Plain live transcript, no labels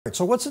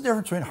So what's the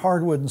difference between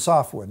hardwood and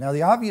softwood? Now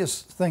the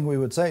obvious thing we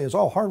would say is,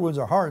 oh, hardwoods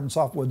are hard and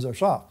softwoods are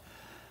soft.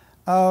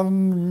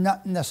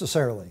 Not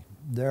necessarily.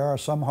 There are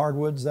some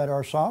hardwoods that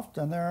are soft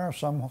and there are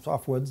some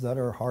softwoods that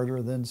are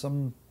harder than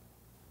some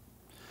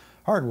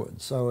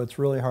hardwoods. So it's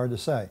really hard to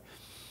say.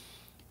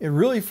 It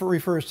really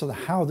refers to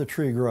how the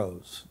tree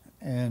grows,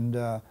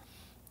 and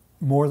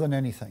more than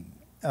anything.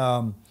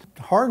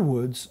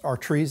 Hardwoods are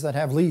trees that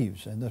have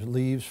leaves, and the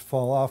leaves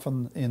fall off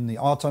in the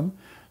autumn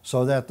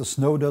so that the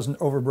snow doesn't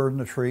overburden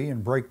the tree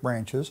and break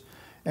branches,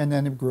 and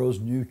then it grows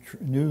new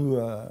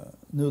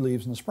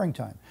leaves in the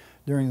springtime.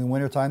 During the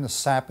wintertime, the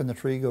sap in the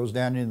tree goes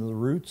down into the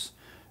roots,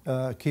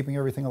 keeping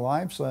everything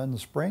alive, so in the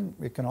spring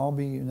it can all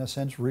be, in a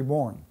sense,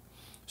 reborn.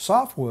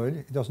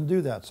 Softwood doesn't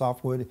do that.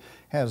 Softwood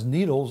has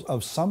needles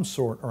of some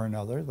sort or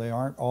another. They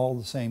aren't all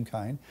the same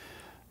kind,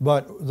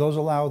 but those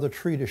allow the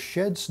tree to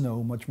shed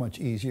snow much, much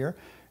easier,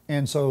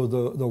 and so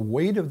the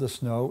weight of the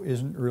snow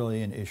isn't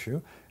really an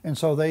issue, and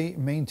so they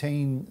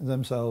maintain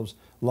themselves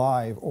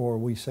live, or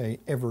we say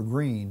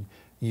evergreen,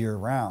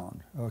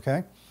 year-round,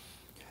 okay?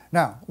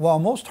 Now, while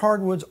most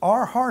hardwoods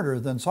are harder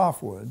than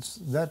softwoods,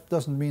 that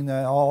doesn't mean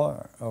that all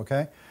are,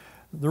 okay?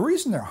 The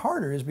reason they're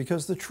harder is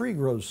because the tree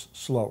grows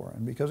slower,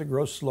 and because it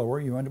grows slower,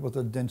 you end up with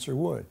a denser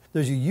wood.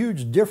 There's a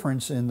huge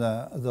difference in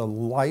the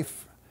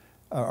life,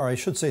 or I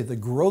should say the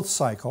growth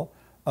cycle,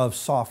 of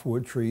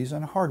softwood trees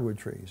and hardwood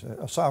trees.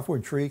 A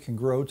softwood tree can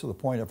grow to the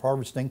point of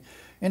harvesting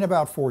in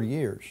about 40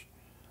 years,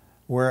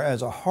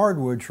 whereas a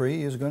hardwood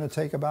tree is going to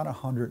take about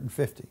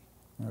 150.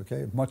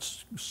 Okay,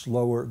 much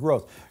slower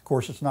growth. Of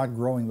course, it's not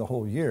growing the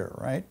whole year,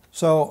 right?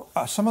 So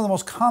some of the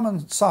most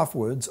common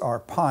softwoods are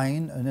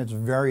pine, and its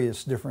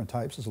various different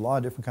types. There's a lot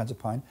of different kinds of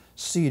pine,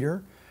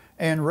 cedar,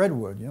 and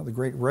redwood. You know, the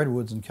great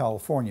redwoods in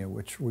California,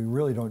 which we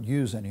really don't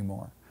use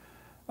anymore.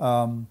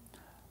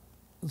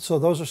 So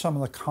those are some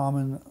of the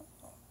common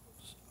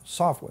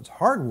softwoods.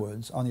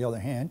 Hardwoods, on the other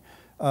hand,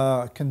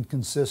 can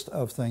consist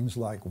of things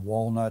like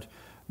walnut,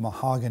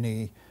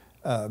 mahogany,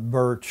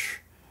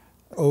 birch,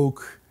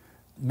 oak,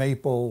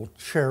 maple,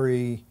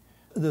 cherry.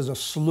 There's a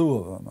slew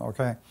of them,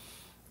 okay?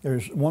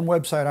 There's one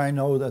website I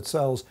know that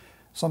sells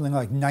something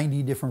like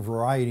 90 different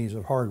varieties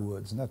of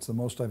hardwoods, and that's the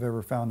most I've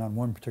ever found on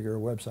one particular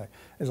website.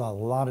 There's a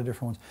lot of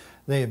different ones.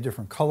 They have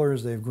different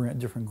colors, they have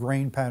different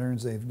grain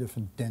patterns, they have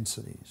different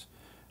densities,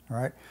 all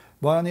right?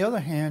 But on the other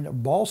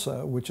hand,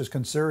 balsa, which is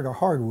considered a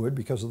hardwood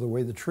because of the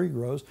way the tree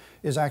grows,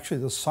 is actually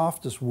the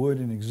softest wood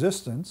in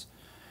existence.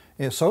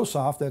 It's so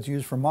soft that it's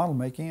used for model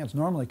making. It's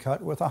normally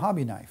cut with a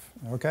hobby knife,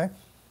 okay?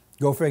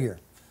 Go figure.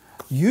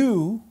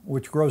 Yew,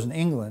 which grows in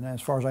England,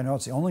 as far as I know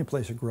it's the only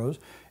place it grows,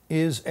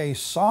 is a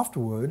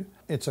softwood.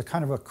 It's a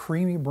kind of a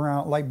creamy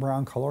brown, light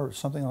brown color,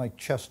 something like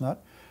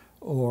chestnut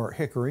or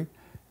hickory,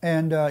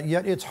 and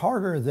yet it's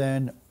harder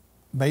than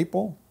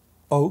maple,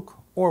 oak,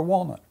 or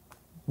walnut,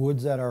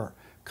 woods that are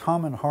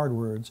common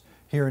hardwoods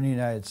here in the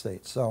United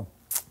States. So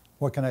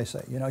what can I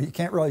say? You know, you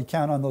can't really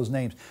count on those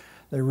names.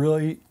 They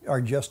really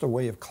are just a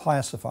way of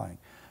classifying.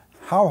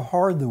 How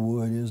hard the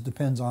wood is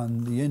depends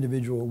on the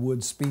individual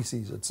wood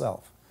species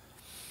itself.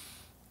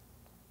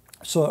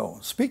 So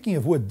speaking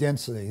of wood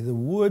density, the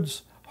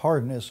wood's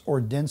hardness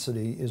or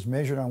density is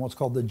measured on what's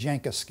called the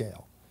Janka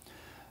scale.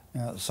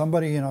 Now,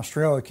 somebody in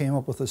Australia came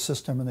up with a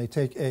system, and they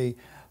take a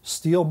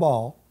steel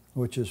ball,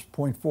 which is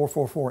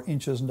 0.444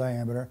 inches in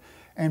diameter,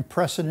 and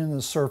press it into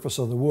the surface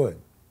of the wood.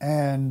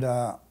 And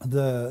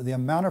the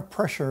amount of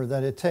pressure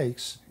that it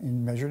takes,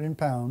 measured in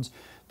pounds,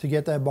 to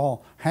get that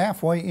ball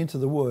halfway into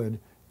the wood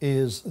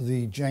is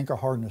the Janka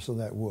hardness of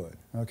that wood,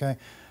 okay?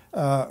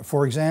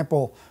 For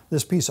example,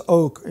 this piece of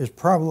oak is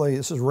probably,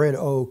 this is red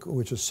oak,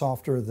 which is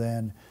softer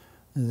than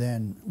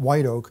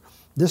white oak.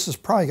 This has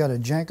probably got a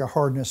Janka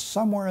hardness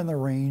somewhere in the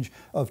range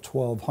of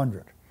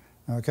 1200,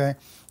 okay?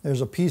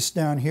 There's a piece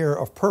down here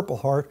of purple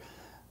heart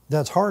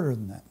that's harder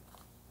than that.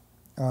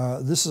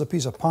 This is a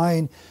piece of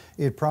pine.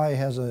 It probably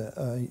has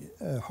a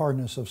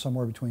hardness of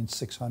somewhere between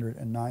 600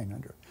 and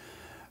 900.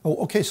 Oh,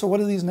 okay, so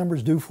what do these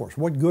numbers do for us?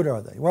 What good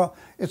are they? Well,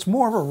 it's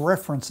more of a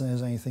reference than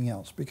is anything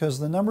else, because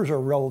the numbers are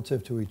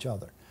relative to each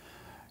other.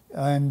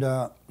 And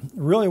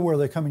really where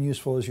they come in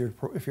useful is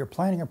if you're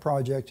planning a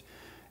project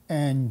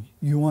and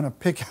you want to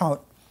pick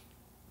out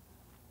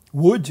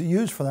wood to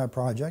use for that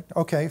project,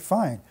 okay,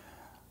 fine.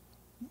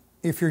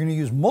 If you're going to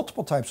use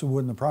multiple types of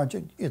wood in the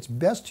project, it's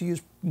best to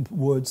use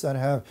woods that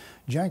have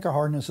Janka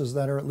hardnesses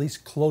that are at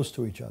least close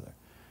to each other.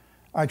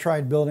 I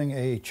tried building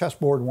a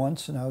chessboard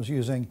once, and I was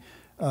using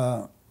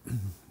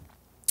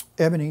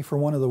ebony for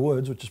one of the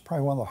woods, which is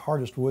probably one of the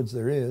hardest woods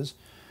there is,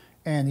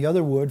 and the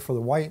other wood for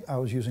the white, I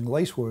was using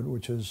lacewood,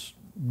 which is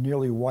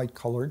nearly white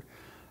colored,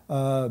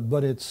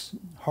 but its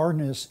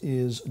hardness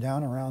is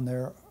down around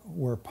there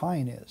where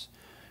pine is.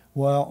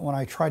 Well, when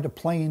I tried to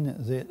plane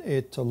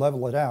it to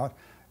level it out,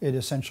 it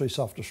essentially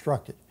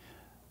self-destructed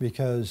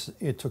because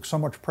it took so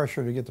much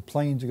pressure to get the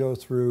plane to go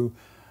through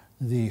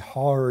the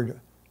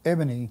hard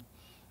ebony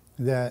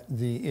that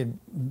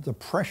the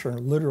pressure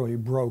literally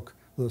broke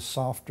the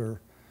softer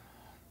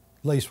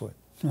lacewood.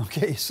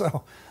 Okay,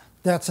 so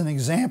That's an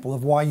example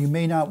of why you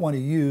may not want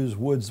to use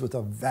woods with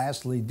a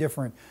vastly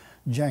different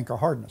Janka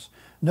hardness.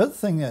 Another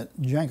thing that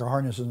Janka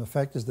hardness is in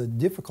effect is the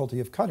difficulty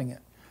of cutting it.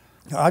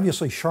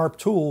 Obviously, sharp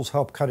tools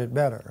help cut it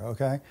better,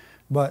 okay?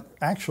 But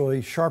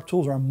actually, sharp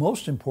tools are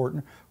most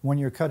important when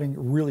you're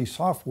cutting really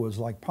soft woods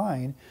like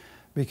pine,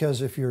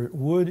 because if your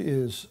wood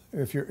is,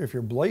 if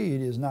your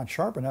blade is not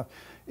sharp enough,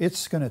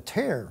 it's going to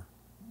tear.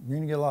 You're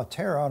going to get a lot of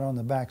tear out on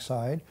the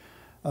backside,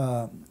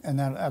 and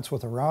that's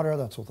with a router,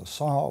 that's with a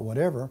saw,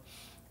 whatever,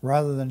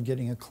 rather than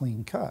getting a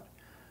clean cut.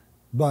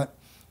 But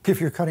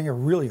if you're cutting a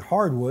really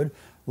hard wood,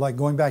 like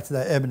going back to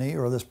that ebony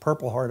or this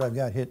purple heart I've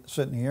got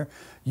sitting here,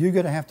 you're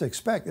going to have to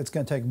expect it's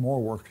going to take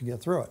more work to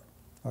get through it.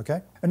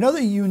 Okay? Another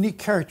unique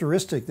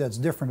characteristic that's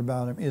different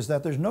about them is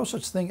that there's no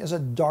such thing as a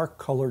dark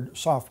colored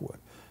softwood.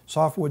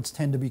 Softwoods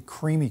tend to be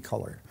creamy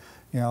colored,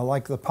 you know,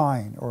 like the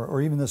pine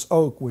or even this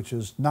oak, which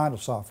is not a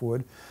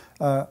softwood.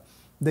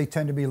 They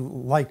tend to be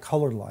light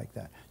colored like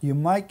that. You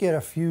might get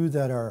a few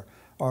that are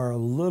a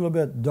little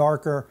bit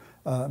darker,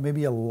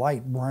 maybe a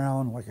light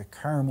brown, like a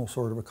caramel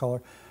sort of a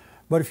color.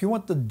 But if you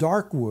want the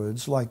dark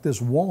woods, like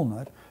this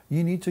walnut,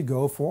 you need to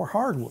go for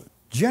hardwood.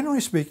 Generally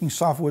speaking,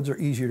 softwoods are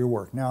easier to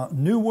work. Now,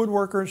 new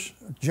woodworkers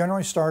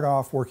generally start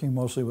off working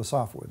mostly with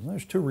softwoods. And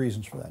there's two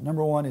reasons for that.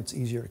 Number one, it's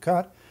easier to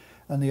cut,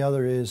 and the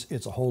other is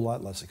it's a whole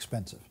lot less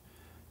expensive.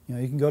 You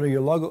know, you can go to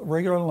your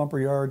regular lumber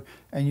yard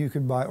and you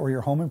can buy, or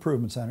your home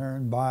improvement center,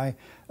 and buy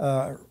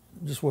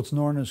just what's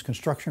known as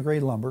construction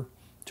grade lumber,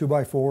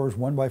 2x4s,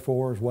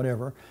 1x4s,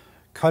 whatever,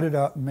 cut it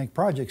up and make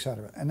projects out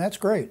of it. And that's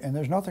great, and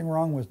there's nothing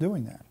wrong with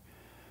doing that.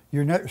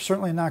 You're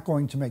certainly not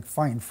going to make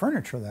fine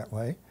furniture that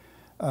way,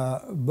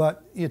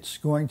 but it's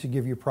going to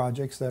give you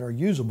projects that are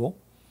usable,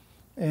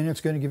 and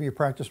it's going to give you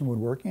practice in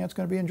woodworking, and it's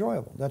going to be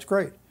enjoyable. That's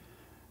great.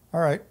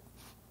 All right.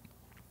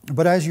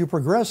 But as you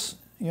progress,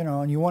 you know,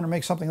 and you want to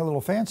make something a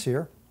little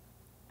fancier,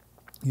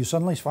 you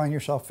suddenly find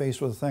yourself faced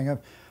with a thing of,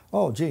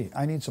 oh, gee,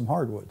 I need some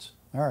hardwoods.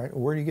 All right,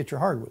 well, where do you get your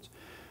hardwoods?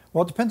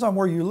 Well, it depends on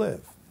where you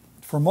live.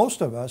 For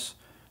most of us,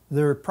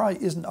 there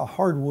probably isn't a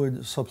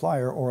hardwood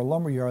supplier or a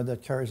lumber yard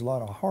that carries a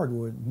lot of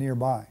hardwood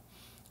nearby.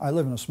 I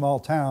live in a small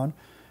town,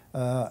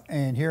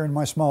 and here in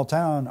my small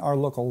town, our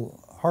local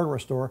hardware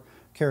store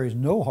carries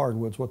no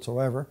hardwoods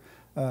whatsoever.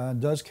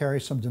 Does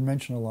carry some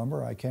dimensional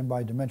lumber. I can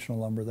buy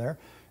dimensional lumber there,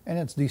 and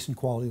it's decent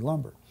quality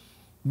lumber.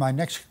 My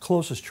next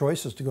closest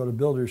choice is to go to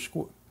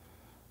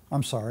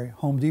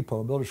Home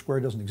Depot. Builder Square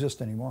doesn't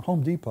exist anymore.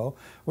 Home Depot,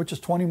 which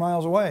is 20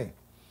 miles away.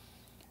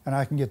 And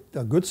I can get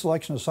a good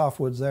selection of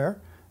softwoods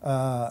there.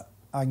 I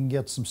can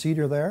get some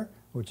cedar there,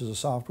 which is a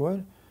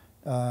softwood.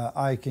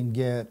 I can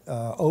get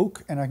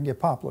oak, and I can get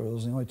poplar.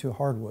 Those are the only two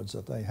hardwoods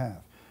that they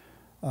have.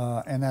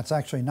 And that's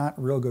actually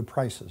not real good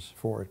prices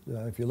for it.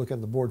 If you look at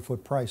the board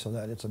foot price of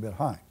that, it's a bit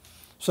high.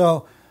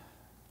 So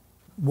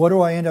what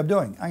do I end up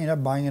doing? I end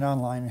up buying it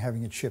online and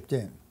having it shipped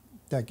in.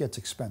 That gets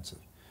expensive.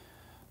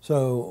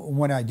 So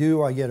when I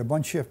do, I get a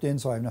bunch shipped in,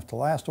 so I have enough to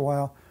last a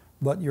while.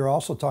 But you're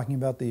also talking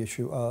about the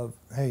issue of,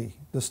 hey,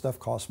 this stuff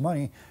costs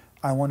money.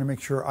 I want to make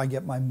sure I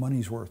get my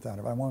money's worth out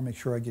of it. I want to make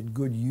sure I get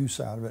good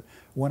use out of it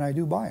when I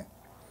do buy it.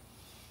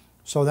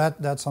 So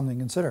that's something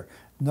to consider.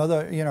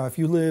 Another, you know, if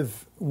you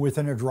live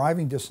within a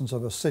driving distance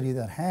of a city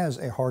that has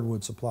a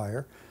hardwood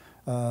supplier,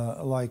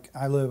 like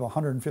I live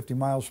 150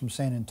 miles from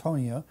San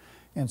Antonio,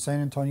 and San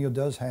Antonio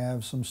does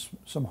have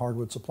some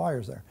hardwood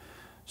suppliers there.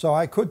 So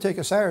I could take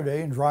a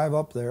Saturday and drive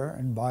up there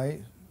and buy,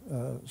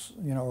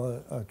 you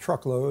know, a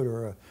truckload,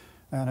 or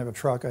I don't have a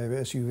truck, I have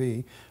an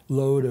SUV,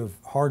 load of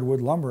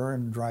hardwood lumber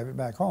and drive it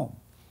back home.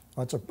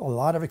 That's a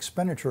lot of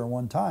expenditure at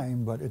one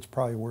time, but it's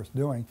probably worth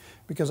doing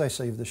because I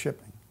save the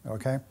shipping,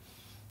 okay?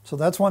 So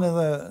that's one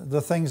of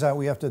the things that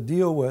we have to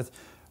deal with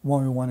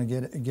when we want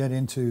to get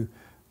into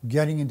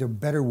getting into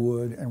better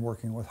wood and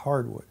working with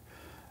hardwood.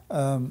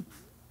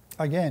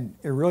 Again,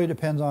 it really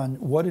depends on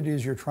what it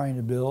is you're trying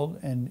to build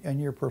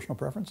and your personal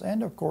preference,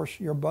 and of course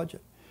your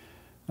budget,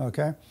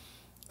 okay?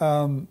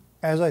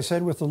 As I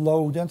said, with the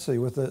low density,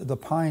 with the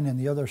pine and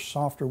the other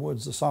softer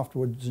woods, the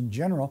softwoods in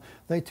general,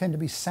 they tend to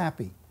be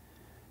sappy.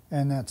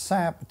 And that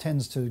sap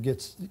tends to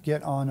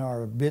get on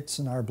our bits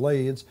and our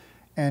blades,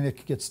 and it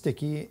can get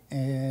sticky,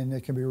 and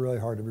it can be really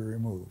hard to be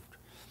removed.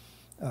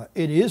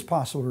 It is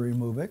possible to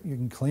remove it. You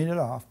can clean it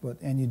off,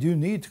 and you do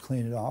need to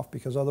clean it off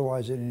because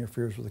otherwise it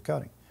interferes with the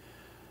cutting.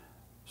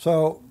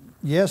 So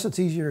yes, it's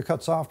easier to cut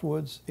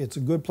softwoods. It's a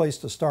good place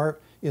to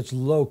start. It's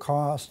low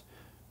cost.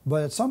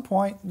 But at some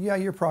point, yeah,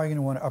 you're probably going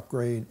to want to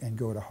upgrade and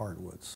go to hardwoods.